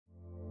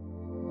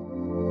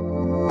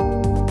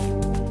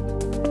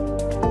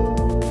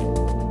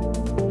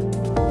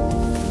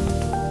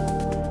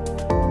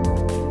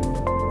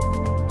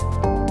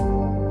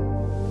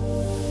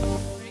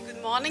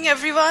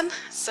everyone.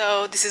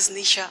 So this is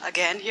Nisha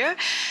again here.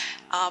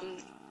 Um,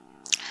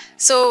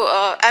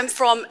 I'm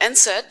from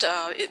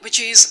NSET, which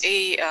is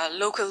a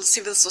local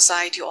civil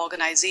society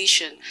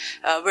organization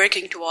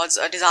working towards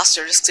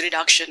disaster risk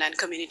reduction and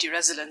community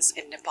resilience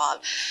in Nepal.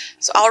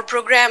 So our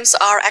programs,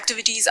 our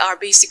activities are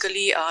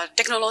basically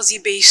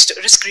technology-based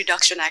risk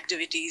reduction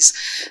activities.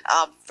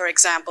 For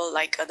example,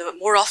 like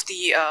more of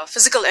the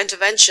physical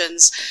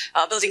interventions,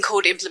 building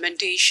code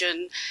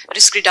implementation,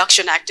 risk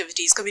reduction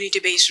activities,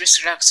 community-based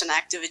risk reduction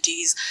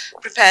activities,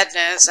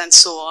 preparedness, and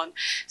so on.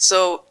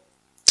 So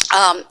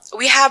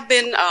we have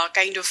been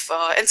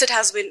NSET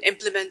has been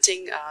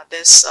implementing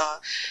this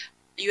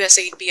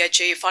USAID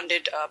BHA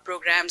funded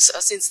programs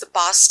since the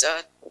past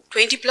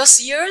 20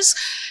 plus years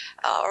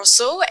or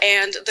so,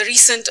 and the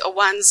recent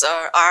ones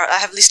I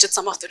have listed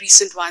some of the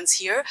recent ones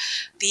here.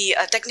 The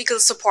technical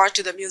support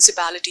to the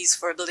municipalities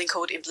for building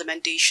code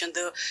implementation,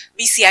 the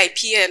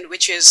BCIPN,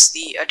 which is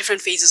the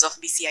different phases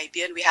of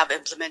BCIPN we have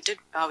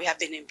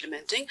been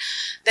implementing.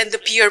 Then the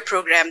PEER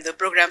program, the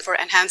program for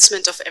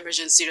enhancement of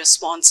emergency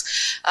response,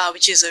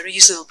 which is a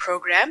regional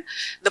program.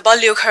 The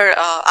Balyokhar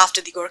after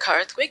the Gorkha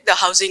earthquake, the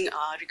housing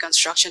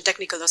reconstruction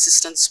technical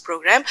assistance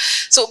program.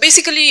 So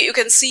basically you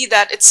can see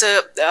that it's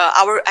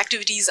our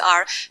activities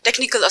are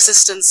technical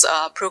assistance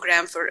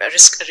program for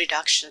risk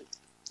reduction.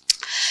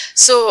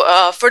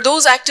 So for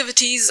those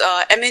activities,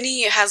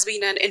 M&E has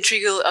been an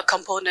integral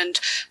component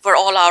for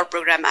all our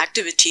program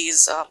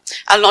activities.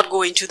 I'll not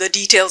go into the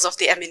details of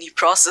the M&E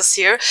process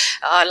here.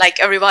 Like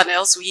everyone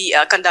else, we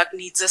conduct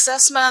needs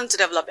assessment,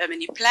 develop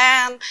M&E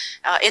plan,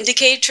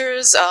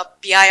 indicators,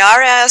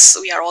 PIRS,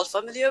 we are all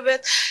familiar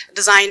with,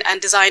 design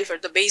for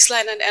the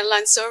baseline and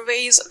endline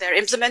surveys, their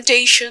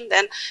implementation.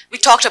 Then we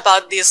talked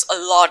about this a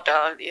lot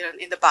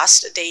in the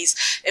past days,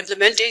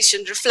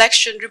 implementation,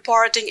 reflection,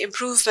 reporting,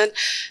 improvement.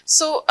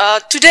 So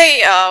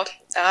today,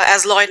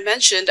 as Lloyd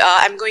mentioned,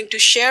 I'm going to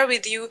share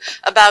with you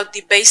about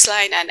the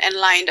baseline and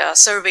endline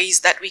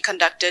surveys that we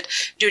conducted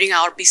during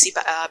our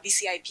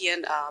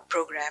BCIPN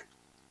program.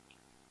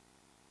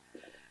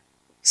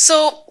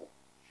 So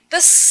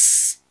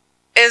this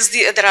is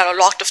there are a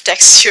lot of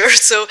text here.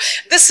 So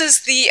this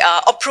is the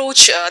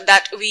approach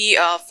that we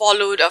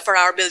followed for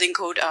our building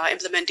code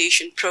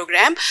implementation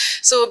program.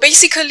 So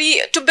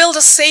basically, to build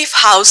a safe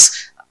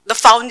house, the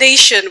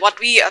foundation, what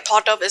we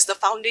thought of as the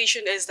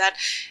foundation is that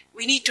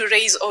we need to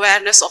raise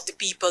awareness of the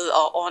people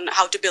on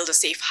how to build a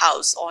safe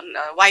house, on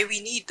why we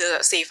need the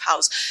safe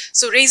house.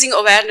 So raising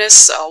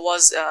awareness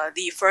was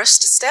the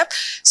first step.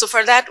 So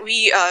for that,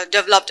 we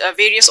developed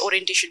various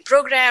orientation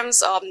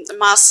programs,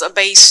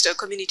 mass-based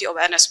community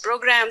awareness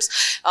programs,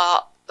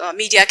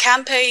 media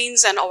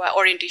campaigns and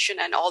orientation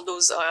and all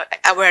those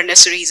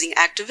awareness raising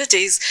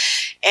activities.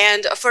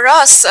 And for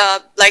us,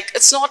 like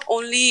it's not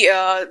only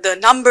the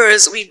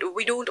numbers,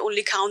 we don't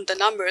only count the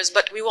numbers,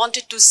 but we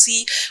wanted to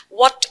see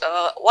what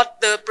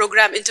the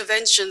program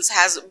interventions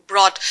has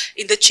brought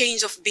in the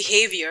change of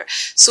behavior.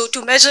 So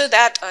to measure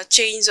that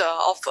change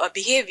of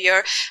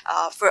behavior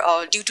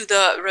due to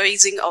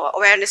the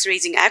awareness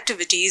raising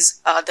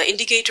activities, the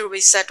indicator we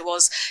set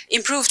was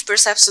improved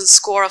perception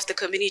score of the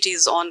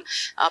communities on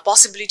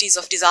possibilities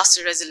of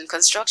disaster resilient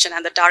construction,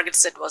 and the target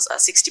set was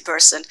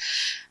 60%.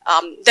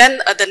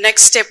 Then the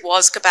next step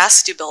was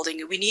capacity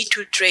building. We need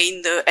to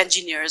train the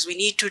engineers, we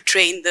need to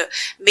train the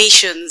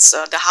masons,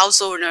 the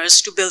house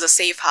owners to build a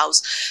safe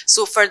house.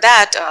 So for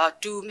that,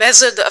 to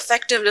measure the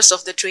effectiveness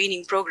of the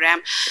training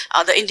program,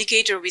 the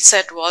indicator we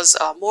set was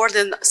more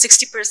than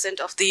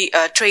 60% of the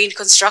trained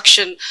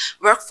construction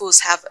workforce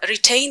have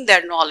retained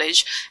their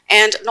knowledge,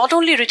 and not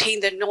only retain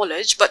their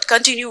knowledge, but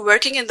continue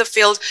working in the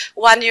field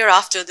 1 year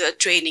after the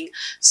training.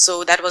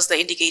 So that was the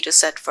indicator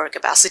set for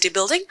capacity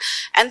building.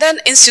 And then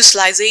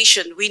institutionalization.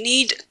 We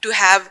need to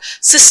have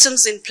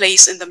systems in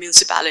place in the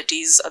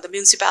municipalities. The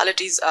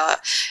municipalities,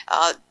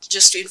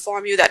 just to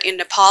inform you that in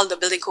Nepal, the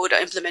building code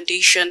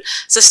implementation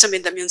system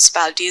in the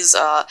municipalities,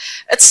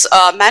 it's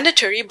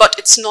mandatory, but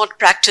it's not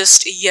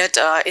practiced yet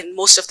in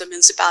most of the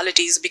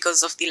municipalities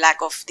because of the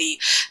lack of the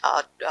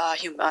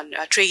human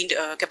trained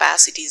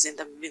capacities in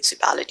the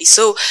municipality.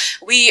 So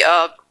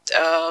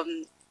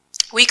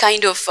we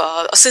kind of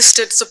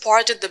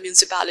supported the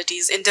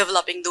municipalities in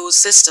developing those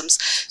systems.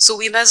 So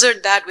we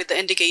measured that with the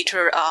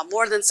indicator,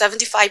 more than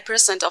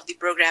 75% of the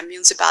program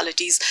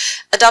municipalities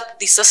adopt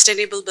the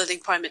sustainable building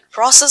permit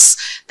process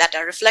that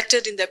are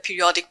reflected in their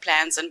periodic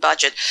plans and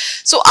budget.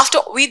 So after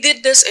we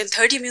did this in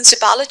 30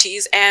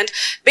 municipalities, and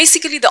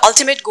basically the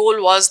ultimate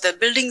goal was the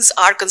buildings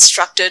are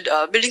constructed,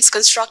 buildings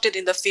constructed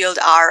in the field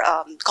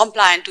are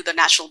compliant to the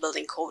National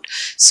Building Code.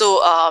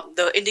 So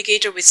the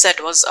indicator we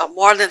set was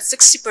more than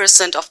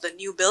 60% of the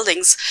new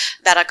buildings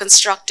that are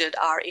constructed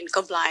are in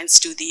compliance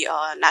to the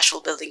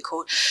National Building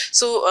Code.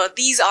 So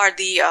these are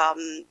the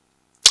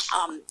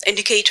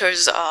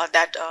indicators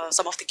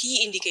some of the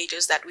key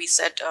indicators that we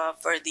set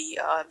for the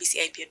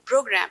BCIPN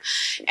program.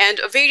 And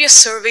various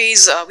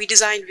surveys, we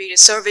designed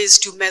various surveys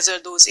to measure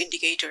those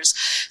indicators.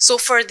 So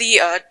for the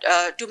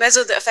to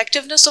measure the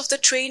effectiveness of the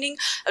training,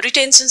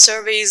 retention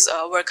surveys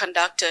were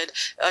conducted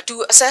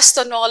to assess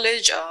the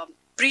knowledge,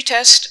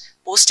 pre-test,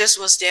 post-test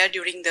was there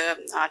during the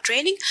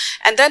training.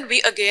 And then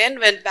we again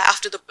went back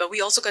after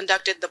we also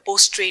conducted the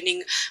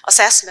post-training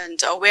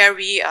assessment where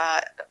we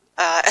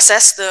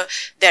assess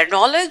their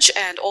knowledge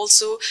and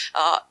also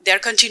their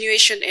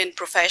continuation in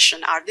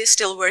profession. Are they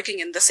still working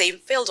in the same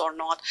field or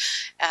not?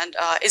 And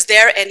is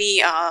there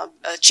any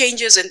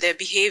changes in their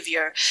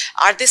behavior?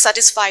 Are they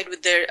satisfied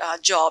with their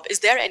job? Is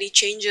there any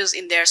changes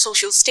in their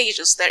social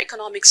status, their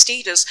economic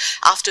status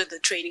after the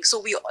training? So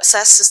we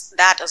assess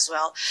that as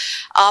well.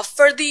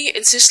 For the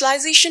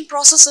institutionalization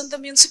process in the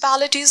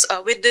municipalities,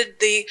 we did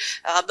the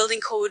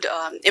building code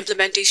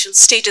implementation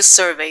status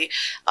survey.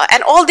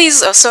 And all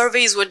these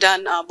surveys were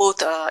done both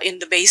in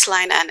the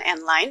baseline and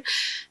Endline.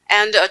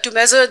 And to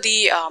measure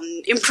the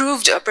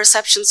improved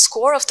perception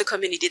score of the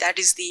community, that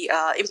is the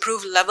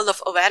improved level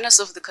of awareness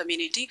of the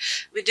community,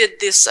 we did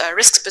this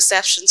risk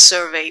perception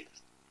survey.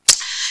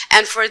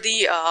 And for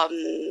the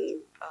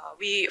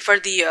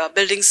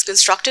buildings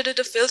constructed in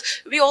the field,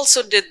 we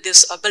also did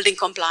this building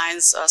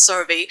compliance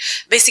survey.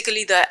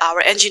 Basically,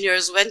 our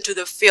engineers went to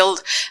the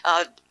field.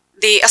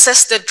 They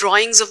assessed the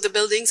drawings of the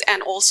buildings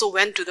and also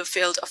went to the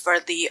field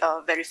for the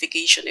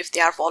verification if they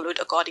are followed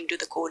according to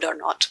the code or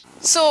not.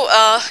 So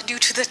due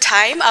to the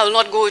time, I will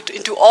not go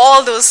into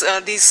all those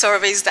these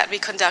surveys that we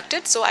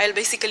conducted. So I'll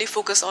basically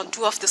focus on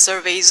two of the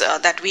surveys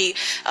that we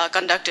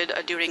conducted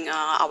during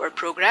our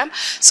program.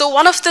 So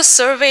one of the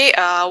survey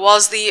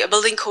was the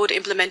building code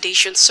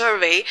implementation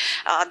survey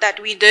that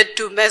we did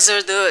to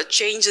measure the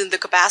change in the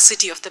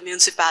capacity of the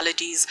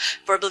municipalities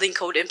for building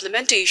code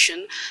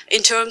implementation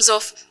in terms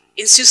of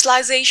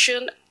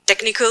institutionalization,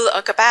 technical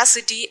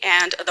capacity,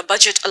 and the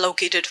budget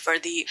allocated for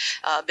the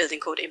building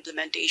code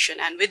implementation.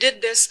 And we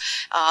did this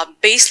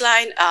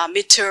baseline,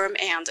 midterm,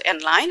 and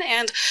Endline,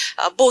 and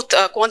both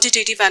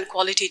quantitative and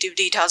qualitative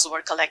data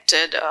were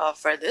collected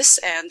for this.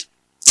 And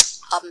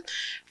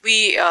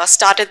we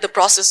started the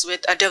process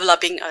with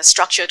developing a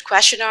structured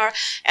questionnaire,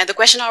 and the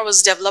questionnaire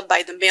was developed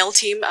by the mail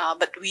team,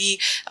 but we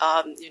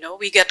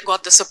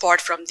got the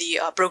support from the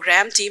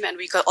program team, and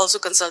we also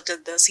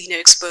consulted the senior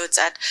experts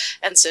at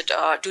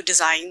NSET to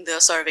design the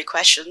survey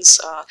questions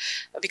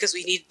because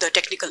we need the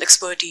technical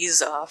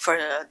expertise for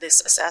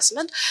this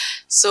assessment.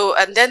 So,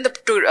 and then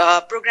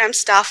the program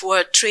staff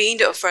were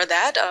trained for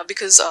that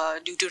because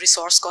due to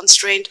resource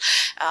constraint,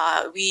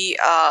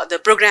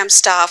 the program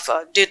staff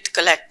did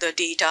collect the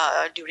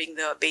data during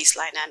the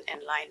baseline and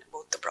Endline,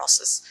 both the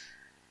process.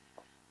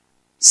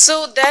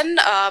 So then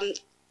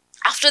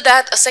after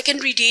that,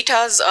 secondary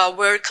data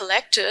were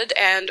collected,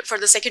 and for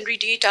the secondary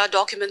data,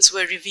 documents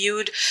were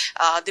reviewed,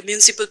 the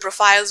municipal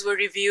profiles were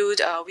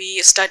reviewed,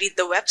 we studied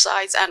the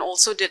websites and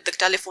also did the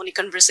telephonic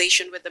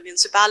conversation with the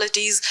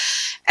municipalities.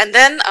 And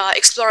then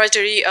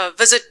exploratory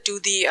visit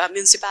to the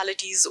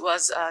municipalities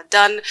was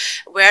done,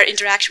 where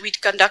we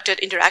conducted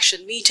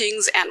interaction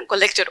meetings and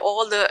collected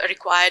all the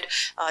required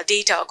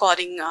data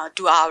according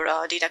to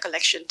our data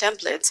collection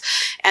templates.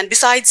 And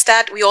besides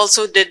that, we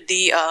also did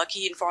the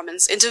key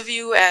informants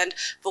interview and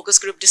focus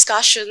group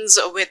discussions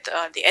with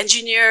the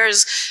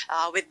engineers,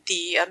 with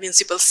the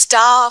municipal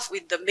staff,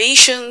 with the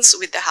Masons,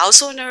 with the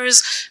house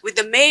owners, with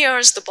the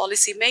mayors, the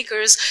policy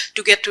makers,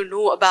 to get to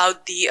know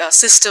about the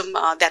system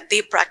that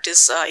they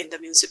practice in the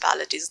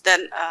municipalities.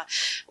 Then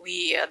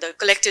the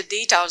collected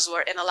data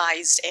were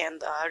analyzed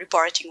and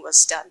reporting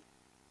was done.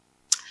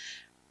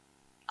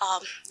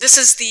 This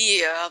is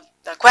the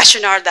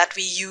questionnaire that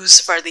we use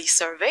for the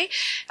survey.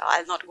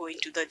 I'll not go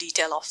into the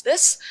detail of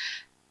this.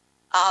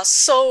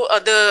 As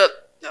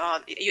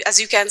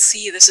you can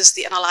see, this is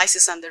the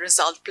analysis and the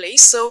result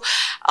place. So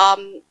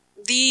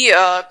the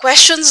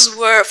questions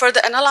were, for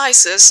the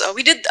analysis,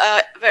 we did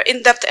very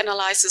in-depth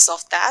analysis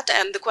of that,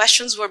 and the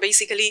questions were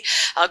basically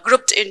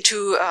grouped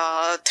into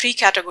three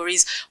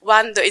categories.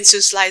 One, the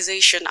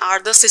institutionalization,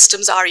 are the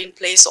systems are in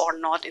place or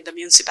not in the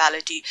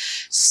municipality.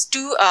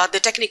 Two,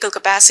 the technical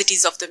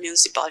capacities of the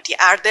municipality.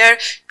 Are there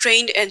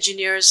trained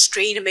engineers,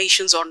 trained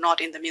masons or not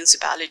in the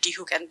municipality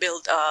who can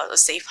build a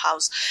safe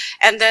house?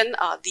 And then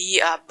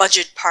the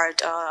budget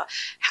part,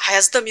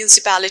 has the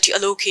municipality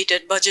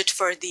allocated budget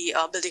for the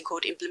building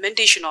code implementation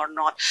or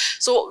not?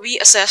 So we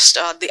assessed,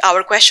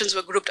 our questions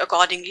were grouped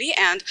accordingly,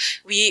 and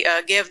we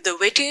gave the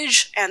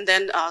weightage, and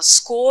then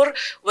score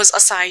was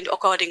assigned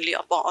accordingly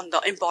on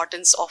the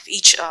importance of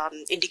each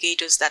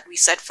indicators that we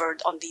set for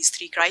on these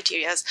three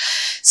criteria.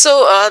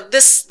 So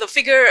the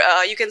figure,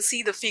 you can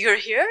see the figure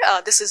here.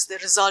 This is the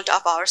result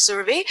of our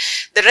survey.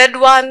 The red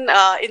one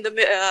at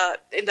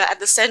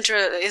the center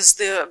is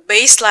the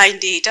baseline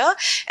data,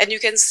 and you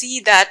can see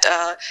that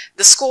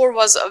the score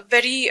was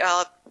very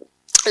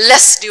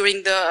less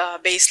during the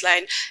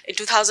baseline. In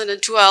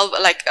 2012,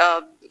 like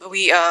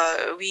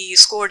we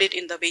scored it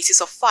in the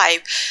basis of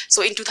 5.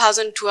 So in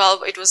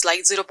 2012 it was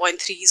like 0.3,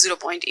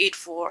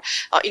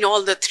 0.84, in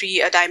all the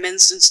three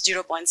dimensions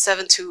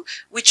 0.72,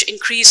 which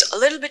increased a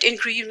little bit.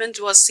 Increment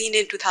was seen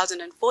in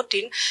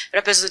 2014,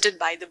 represented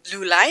by the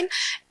blue line,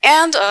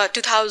 and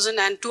 2000,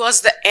 and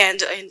towards the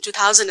end in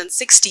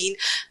 2016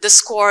 the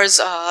scores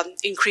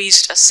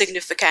increased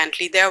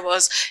significantly. There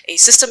was a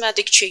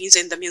systematic change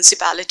in the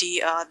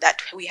municipality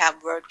that we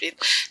have worked with.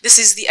 This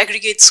is the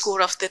aggregate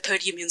score of the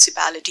 30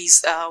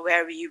 municipalities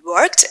where we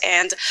worked,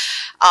 and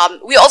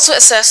we also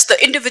assessed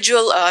the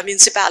individual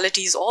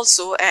municipalities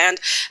also, and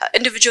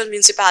individual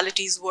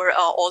municipalities were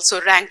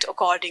also ranked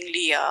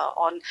accordingly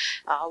on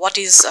what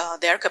is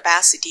their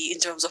capacity in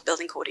terms of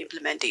building code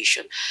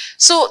implementation.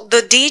 So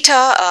the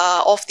data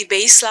of the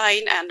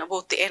baseline and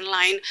both the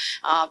Endline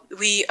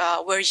we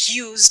were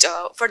used.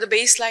 For the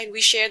baseline,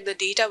 we shared the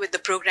data with the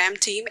program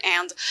team,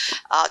 and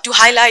to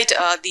highlight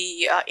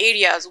the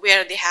areas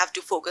where they have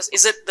to focus.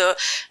 Is it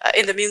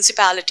in the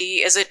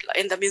municipality? Is it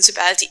in the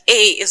municipality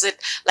A? Is it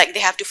like they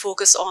have to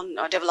focus on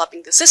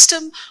developing the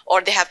system,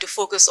 or they have to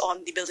focus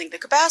on the building the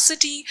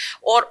capacity,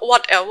 or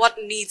what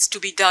needs to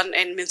be done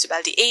in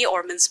municipality A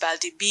or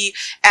municipality B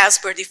as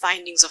per the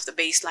findings of the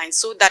baseline?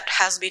 So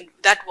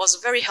that was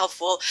very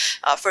helpful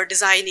for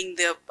designing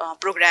the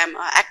program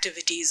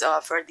activities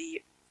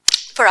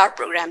for our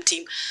program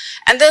team.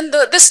 And then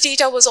this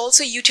data was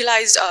also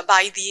utilized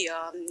by the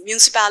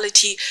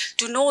municipality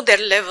to know their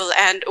level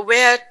and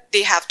where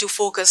they have to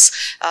focus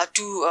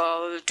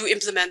to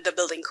implement the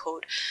building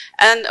code.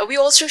 And we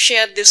also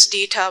shared this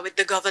data with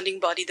the governing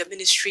body, the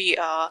ministry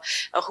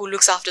who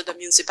looks after the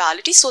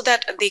municipality, so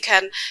that they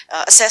can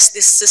assess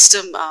this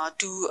system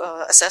to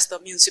assess the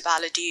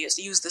municipalities,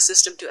 use the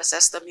system to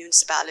assess the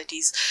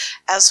municipalities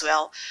as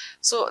well.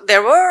 So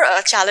there were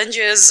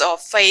challenges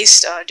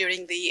faced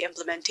during the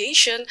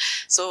implementation.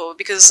 So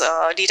because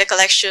data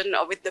collection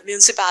with the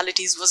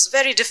municipalities was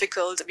very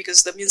difficult,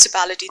 because the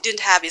municipality didn't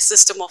have a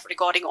system of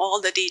recording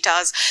all the data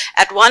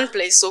at one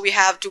place. So we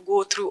have to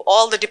go through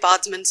all the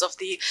departments of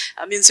the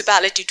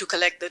municipality to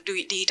collect the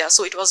data.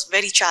 So it was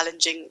very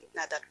challenging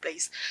at that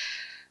place.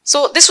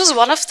 So this was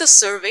one of the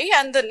survey,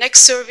 and the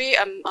next survey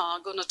I'm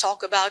going to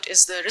talk about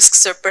is the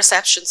risk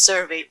perception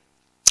survey.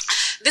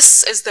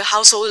 This is the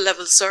household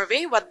level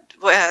survey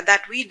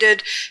that we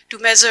did to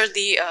measure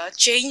the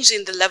change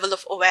in the level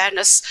of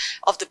awareness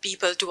of the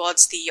people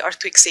towards the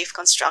earthquake safe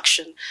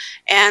construction.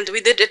 And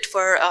we did it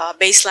for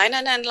baseline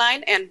and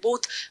Endline, and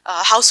both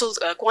household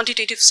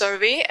quantitative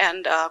survey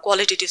and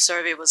qualitative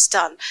survey was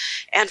done.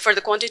 And for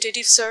the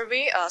quantitative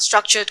survey,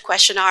 structured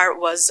questionnaire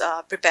was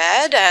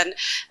prepared, and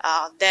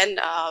then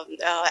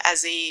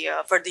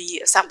for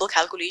the sample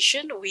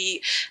calculation,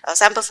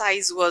 sample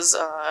size was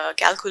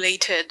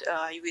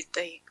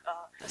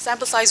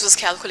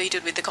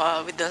calculated with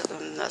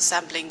the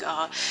sampling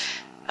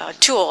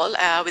tool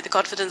with the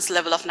confidence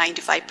level of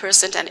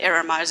 95%, and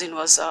error margin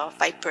was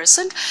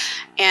 5%.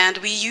 And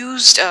we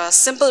used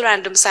simple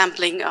random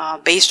sampling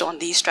based on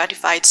the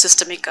stratified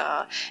systemic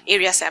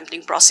area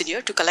sampling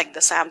procedure to collect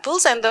the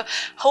samples, and the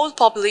whole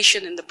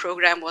population in the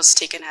program was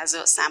taken as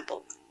a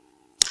sample.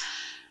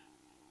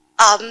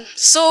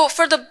 So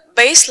for the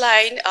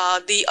baseline,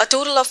 a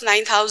total of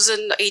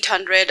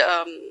 9,800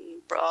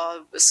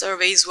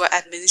 surveys were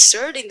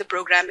administered in the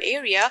program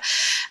area,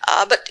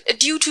 but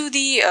due to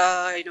the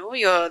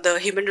the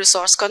human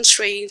resource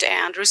constraint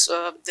and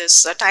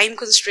this time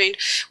constraint,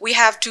 we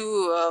have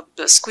to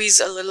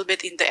squeeze a little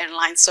bit in the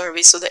Endline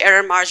survey. So the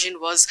error margin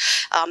was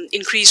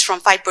increased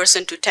from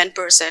 5% to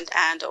 10%,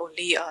 and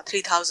only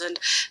 3,000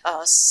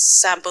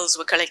 samples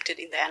were collected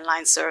in the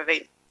Endline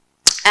survey.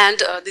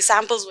 And the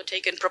samples were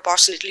taken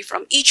proportionately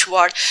from each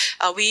ward.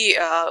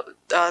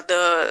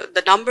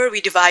 The number we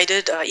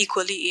divided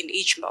equally in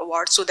each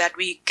ward, so that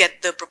we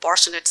get the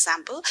proportionate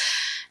sample.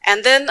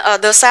 And then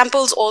the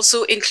samples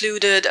also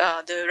included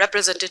the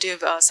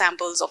representative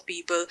samples of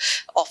people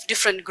of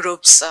different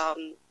groups.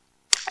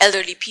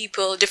 Elderly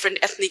people, different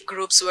ethnic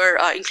groups were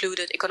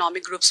included,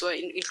 economic groups were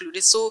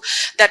included, so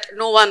that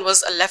no one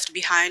was left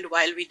behind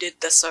while we did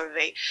the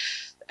survey.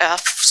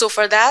 So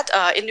for that,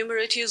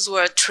 enumerators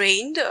were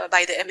trained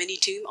by the M&E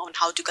team on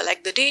how to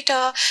collect the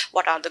data,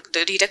 what are the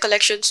data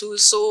collection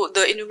tools. So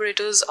the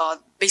enumerators,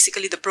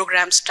 basically the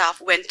program staff,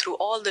 went through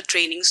all the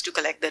trainings to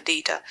collect the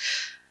data.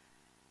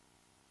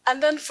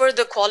 And then for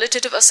the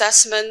qualitative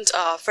assessment,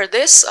 for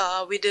this,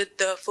 we did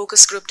the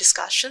focus group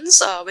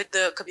discussions with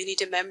the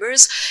community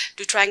members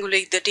to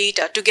triangulate the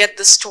data, to get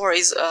the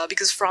stories,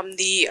 because from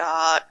the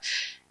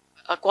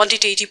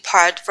quantitative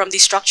part, from the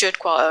structured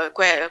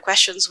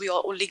questions, we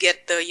only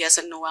get the yes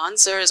and no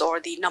answers or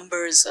the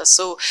numbers.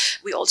 So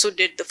we also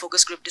did the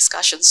focus group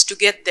discussions to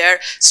get their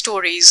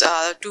stories,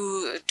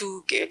 to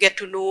get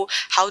to know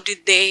how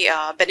did they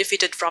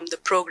benefited from the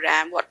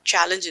program, what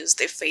challenges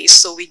they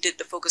faced. So we did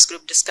the focus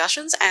group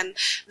discussions, and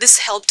this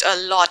helped a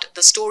lot.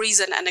 The stories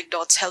and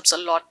anecdotes helps a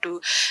lot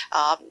to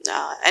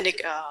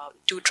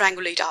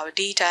triangulate our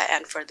data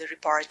and for the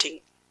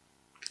reporting.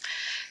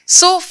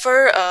 So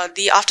for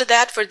after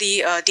that, for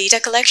the data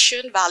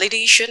collection,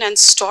 validation, and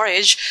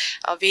storage,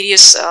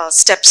 various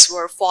steps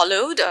were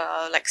followed,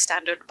 like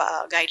standard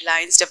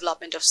guidelines,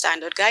 development of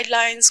standard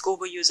guidelines,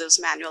 Kobo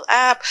users manual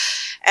app,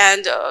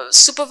 and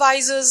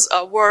supervisors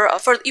were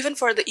even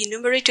for the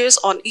enumerators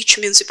on each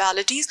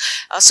municipalities.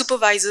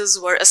 Supervisors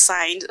were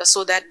assigned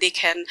so that they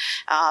can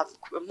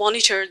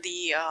monitor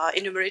the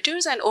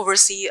enumerators and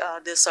oversee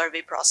the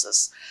survey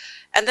process.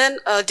 And then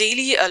a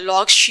daily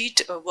log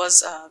sheet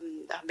was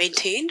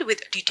maintained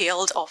with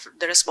details of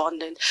the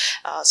respondent.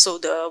 So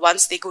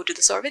once they go to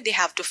the survey, they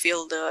have to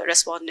fill the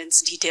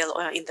respondent's detail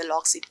in the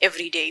log sheet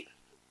every day.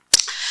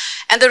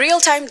 And the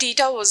real-time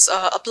data was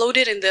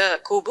uploaded in the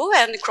Kobo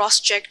and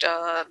cross-checked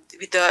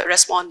with the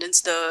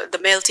respondents. The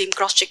mail team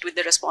cross-checked with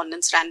the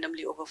respondents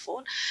randomly over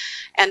phone.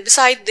 And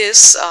beside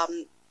this,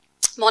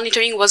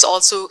 monitoring was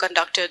also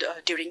conducted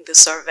during the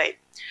survey.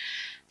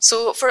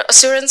 So for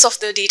assurance of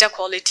the data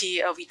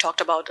quality, we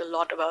talked about a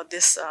lot about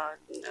this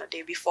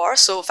day before.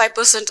 So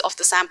 5% of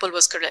the sample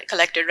was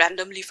collected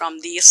randomly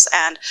from these,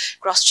 and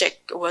cross-check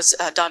was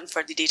done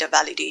for the data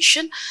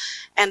validation.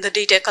 And the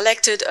data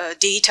collected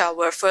data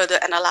were further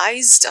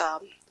analyzed,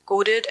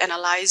 coded,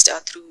 analyzed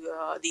through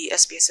the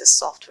SPSS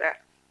software.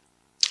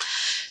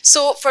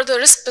 So for the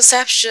risk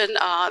perception,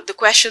 the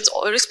questions,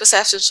 or risk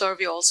perception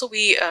survey also,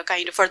 we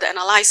for the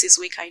analysis,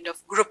 we kind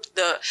of grouped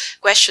the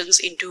questions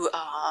into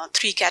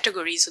 3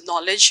 categories: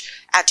 knowledge,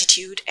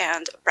 attitude,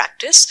 and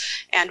practice.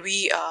 And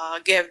we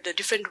gave the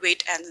different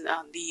weight, and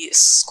the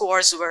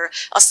scores were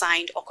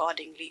assigned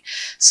accordingly.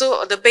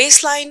 So the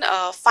baseline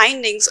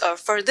findings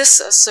for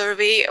this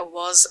survey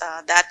was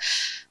that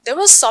there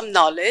was some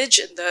knowledge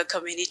in the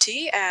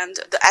community and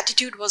the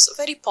attitude was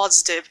very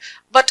positive,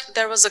 but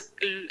there was a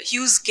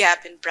huge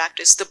gap in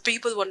practice. The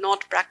people were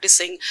not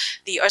practicing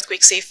the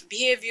earthquake safe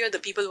behavior. The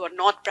people were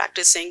not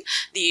practicing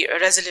the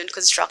resilient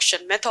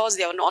construction methods.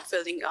 They were not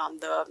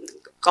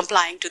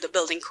complying to the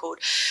building code.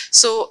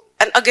 So,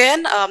 and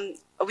again,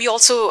 we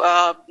also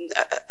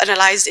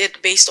analyzed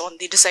it based on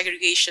the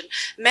disaggregation.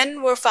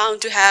 Men were found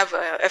to have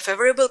a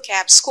favorable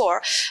CAP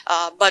score,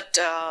 but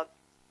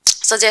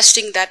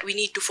suggesting that we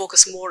need to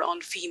focus more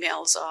on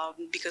females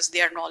because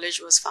their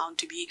knowledge was found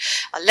to be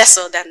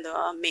lesser than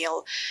the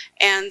male.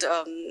 And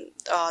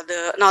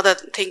another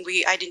thing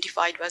we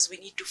identified was we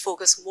need to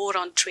focus more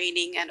on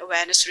training and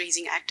awareness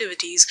raising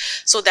activities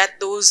so that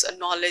those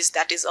knowledge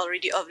that is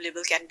already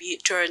available can be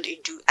turned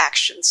into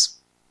actions.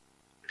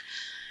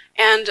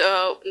 And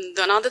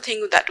another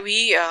thing that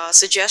we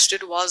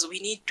suggested was we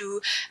need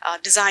to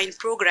design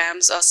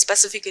programs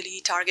specifically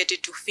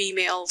targeted to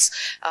females,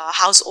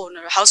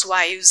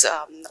 housewives,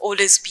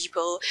 oldest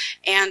people,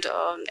 and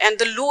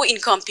the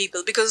low-income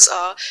people, because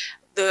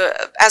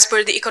as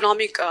per the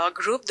economic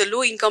group, the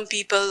low-income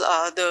people,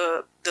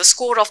 the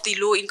score of the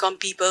low-income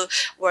people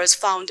was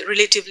found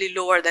relatively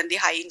lower than the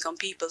high-income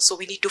people. So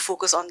we need to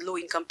focus on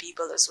low-income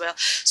people as well.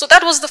 So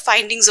that was the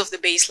findings of the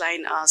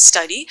baseline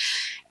study.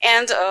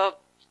 And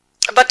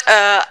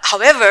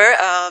however,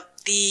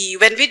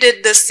 when we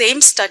did the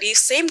same study,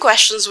 same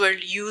questions were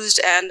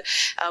used, and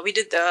we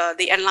did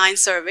the Endline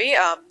survey.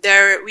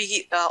 There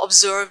we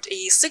observed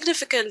a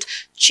significant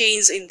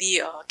change in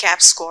the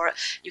CAP score.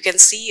 You can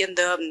see in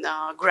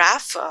the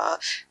graph,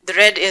 the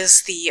red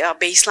is the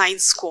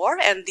baseline score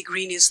and the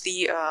green is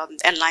the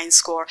Endline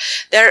score.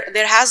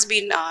 There has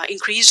been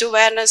increased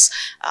awareness.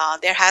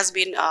 There has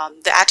been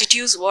the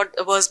attitudes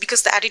was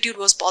because the attitude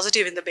was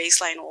positive in the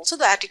baseline. Also,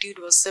 the attitude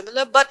was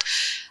similar, but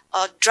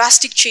a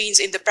drastic change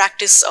in the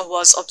practice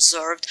was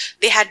observed.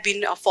 They had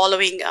been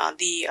following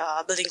the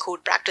building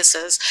code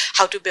practices,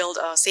 how to build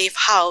a safe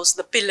house,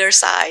 the pillar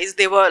size.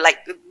 They were like,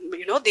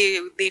 you know,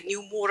 they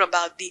knew more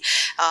about the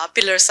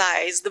pillar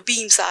size, the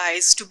beam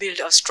size to build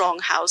a strong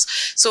house.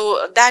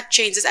 So that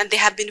changes, and they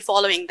have been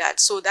following that.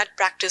 So that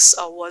practice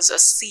was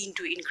seen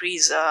to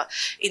increase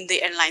in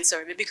the Endline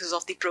survey because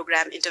of the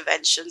program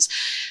interventions.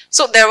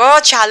 So there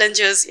were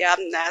challenges, yeah,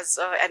 as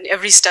and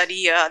every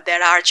study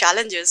there are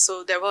challenges.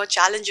 So there were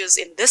challenges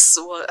in this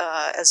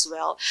as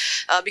well,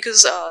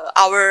 because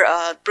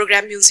our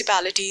program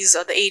municipalities,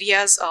 the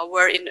areas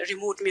were in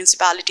remote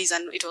municipalities,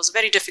 and it was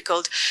very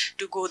difficult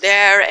to go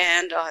there.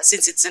 And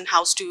since it's in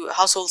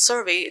household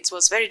survey, it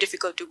was very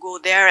difficult to go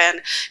there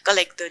and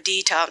collect the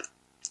data.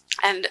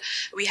 And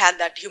we had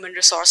that human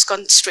resource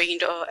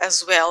constraint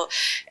as well.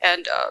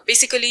 And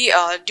basically,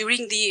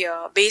 during the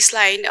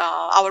baseline,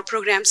 our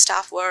program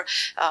staff were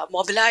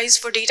mobilized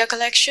for data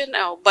collection,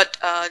 but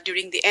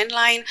during the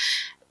Endline,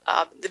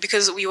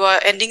 because we were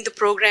ending the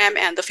program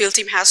and the field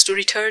team has to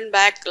return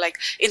back, like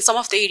in some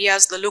of the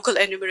areas, the local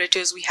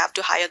enumerators, we have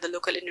to hire the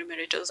local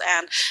enumerators,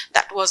 and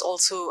that was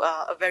also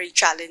a very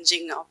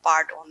challenging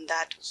part on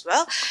that as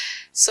well.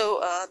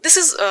 So this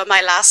is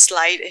my last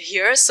slide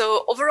here.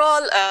 So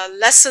overall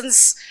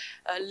lessons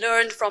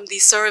learned from the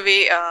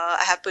survey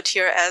I have put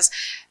here as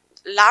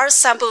large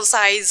sample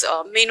size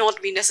may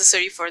not be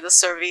necessary for the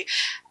survey.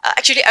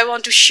 Actually, I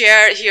want to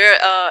share here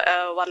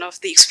one of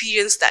the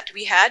experience that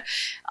we had.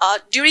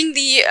 During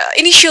the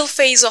initial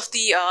phase of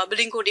the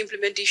building code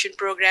implementation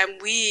program,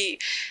 we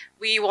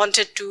we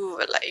wanted to,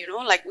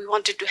 we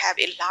wanted to have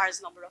a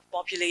large number of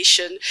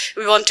population.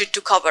 We wanted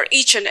to cover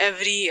each and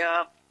every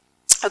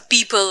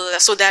people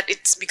so that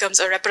it becomes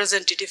a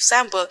representative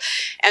sample,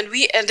 and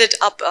we ended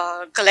up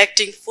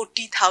collecting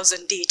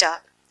 40,000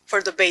 data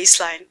for the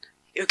baseline.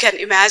 You can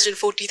imagine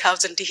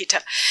 40,000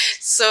 data.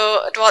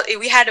 So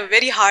we had a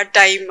very hard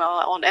time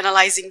on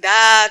analyzing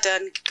that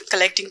and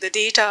collecting the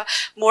data.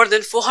 More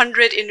than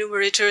 400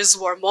 enumerators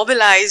were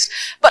mobilized,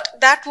 but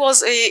that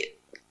was a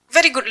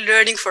very good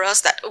learning for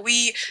us, that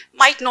we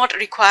might not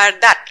require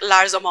that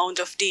large amount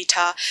of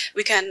data.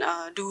 We can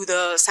do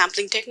the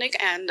sampling technique,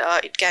 and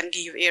it can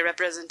give a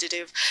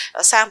representative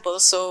sample.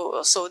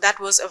 So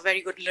that was a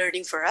very good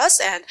learning for us.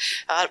 And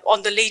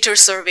on the later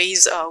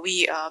surveys,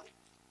 we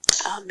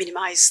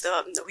minimized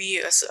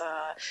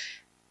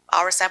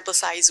our sample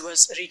size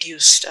was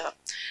reduced.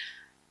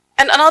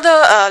 And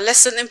another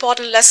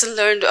important lesson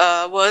learned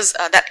was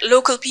that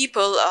local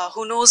people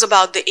who knows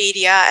about the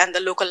area and the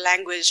local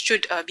language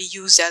should be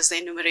used as the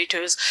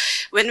enumerators.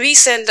 When we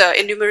send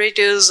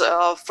enumerators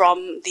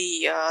from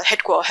the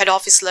head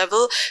office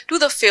level to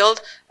the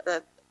field,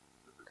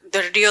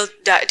 the real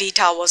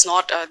data was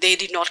not, they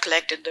did not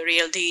collect the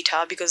real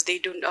data, because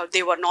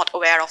they were not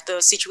aware of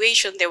the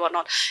situation. They were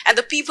not, and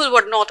the people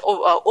were not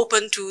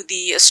open to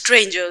the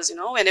strangers.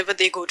 Whenever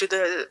they go to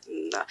the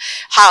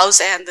house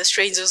and the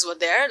strangers were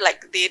there,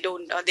 like they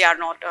are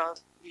not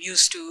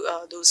used to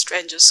those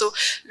strangers. So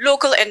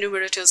local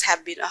enumerators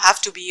have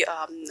to be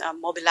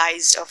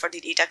mobilized for the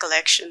data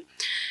collection.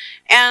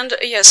 And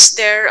yes,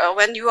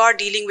 when you are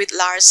dealing with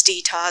large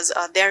data,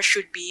 there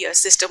should be a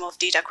system of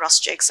data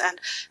cross-checks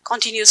and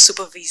continuous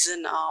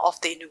supervision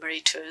of the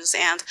enumerators,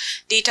 and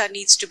data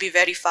needs to be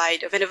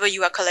verified. Whenever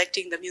you are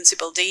collecting the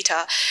municipal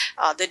data,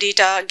 the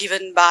data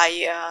given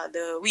by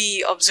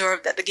we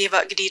observed that the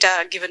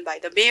data given by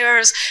the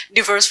mayors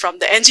differs from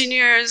the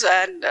engineers,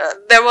 and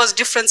there was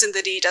difference in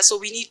the data. So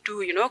we need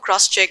to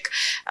cross-check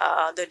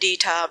the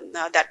data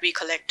that we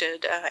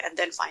collected and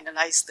then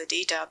finalize the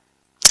data.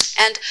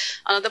 And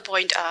another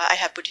point I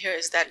have put here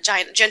is that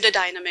gender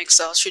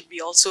dynamics should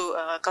be also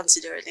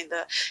considered in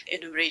the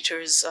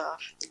enumerators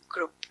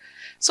group.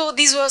 So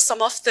these were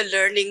some of the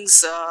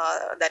learnings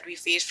that we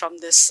faced from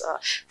this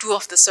two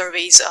of the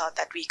surveys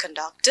that we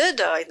conducted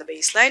in the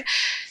baseline.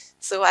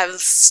 So I will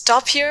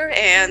stop here,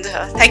 and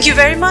thank you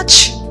very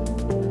much.